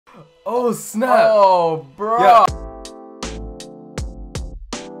Oh snap! Oh, bro. Yeah.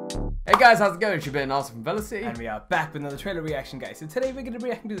 Hey guys, how's it going? It's your bit awesome from Velo, And we are back with another trailer reaction, guys. So today we're going to be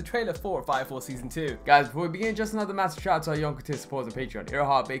reacting to the trailer for Fire Force Season 2. Guys, before we begin, just another massive shout out to our young tier supporters on Patreon.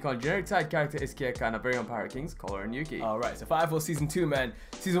 Earhart, Bacon, generic side character Iskieka, and our very own Pirate Kings, Collar and Yuki. Alright, so Fire Force Season 2, man.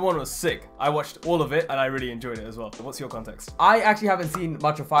 Season 1 was sick. I watched all of it and I really enjoyed it as well. What's your context? I actually haven't seen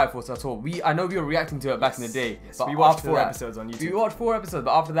much of Fire Force at all. I know we were reacting to it back in the day. Yes, but we watched after 4 that- episodes on YouTube. We watched 4 episodes,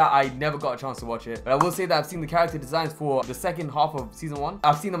 but after that, I never got a chance to watch it. But I will say that I've seen the character designs for the second half of Season 1.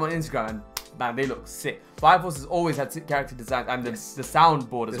 I've seen them on Instagram, and man, they look sick. Fire Force has always had character designs and the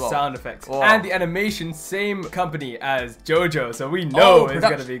soundboard as well. The sound effects. Oh. And the animation, same company as JoJo, so we know it's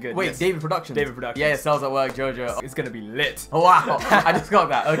going to be good. Wait, Yes. David Productions. David Productions. Yeah, Cells at Work, JoJo. It's going to be lit. Oh, wow, I just got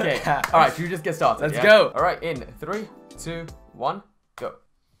that. Okay. Alright, should we just get started? Let's go. Alright, in 3, 2, 1, go.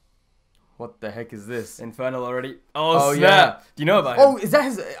 What the heck is this? Infernal already. Oh, Oh, snap. yeah. Do you know about him? Oh, is that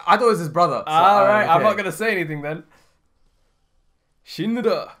his? I thought it was his brother. So, Alright, I'm okay. not going to say anything then.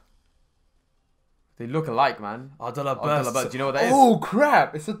 Shinra. They look alike, man. Adala Adala Burst. Do you know what that is? Oh,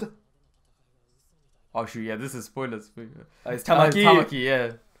 crap. It's a... Oh, shoot, yeah, this is spoilers. It's Tamaki. Tamaki,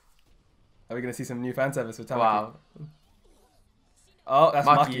 yeah. Are we going to see some new fan service with Tamaki? Wow. Oh, that's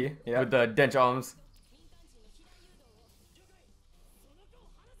Maki, Maki. Yeah. with the dench arms.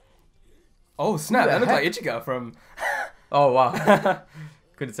 Oh, snap. Who the That looks like heck? Ichigo from... Oh, wow.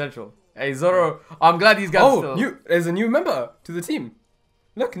 Quintessential. Hey, Zoro, I'm glad these guys still... there's a new member to the team.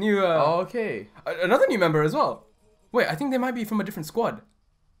 Look, new... okay. Another new member as well. Wait, I think they might be from a different squad.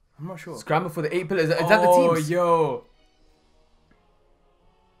 I'm not sure. Scramble for the 8 pillars. Is that the team? Oh, yo.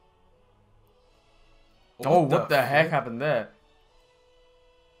 Oh, what the heck happened there?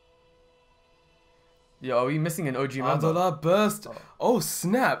 Yo, are we missing an OG member? Adala Burst. Oh,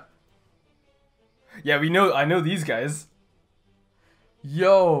 snap. Yeah, I know these guys.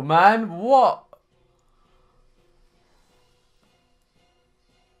 Yo, man, what?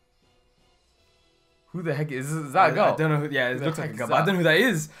 Who the heck is that a girl? I don't know who, yeah, it looks like a heck girl, is but I that? don't know who that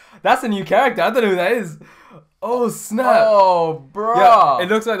is. That's a new character. I don't know who that is. Oh, snap. Oh, bro. Yeah, it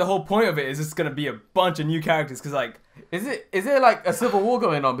looks like the whole point of it is just going to be a bunch of new characters because, like... Is there like a civil war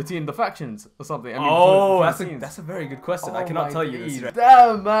going on between the factions or something? I mean, oh, between the scenes? that's a very good question. I Oh cannot my tell you days. this.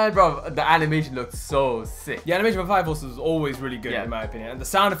 Damn, man, bro. The animation looks so sick. The animation for Fire Force was always really good, Yeah. in my opinion. And the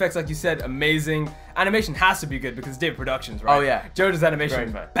sound effects, like you said, amazing. Animation has to be good because it's David Productions, right? Oh, yeah. JoJo's animation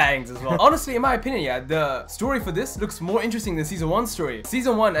Very fair. bangs as well. Honestly, in my opinion, yeah, the story for this looks more interesting than Season 1's story.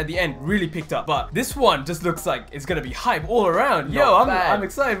 Season 1 at the end really picked up, but this one just looks like it's gonna be hype all around. Yo, Not bad. I'm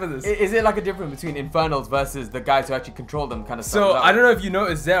excited for this. Is it like a difference between Infernals versus the guys who actually control them kind of stuff? So, I don't know if you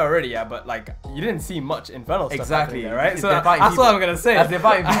noticed there already, yeah, but like, you didn't see much Infernal stuff Exactly. happening there, right? So They're that's fighting what people. I'm gonna say. As they're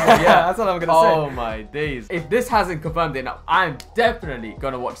fighting people, Yeah, that's what I'm gonna say. Oh my days. If this hasn't confirmed it now, I'm definitely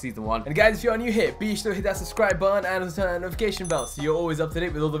gonna watch Season 1. And guys, if you're new here, be sure to hit that subscribe button and turn on that notification bell so you're always up to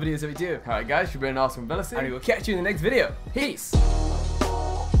date with all the videos that we do. Alright guys, you've been awesome, Velo. And we will catch you in the next video. Peace!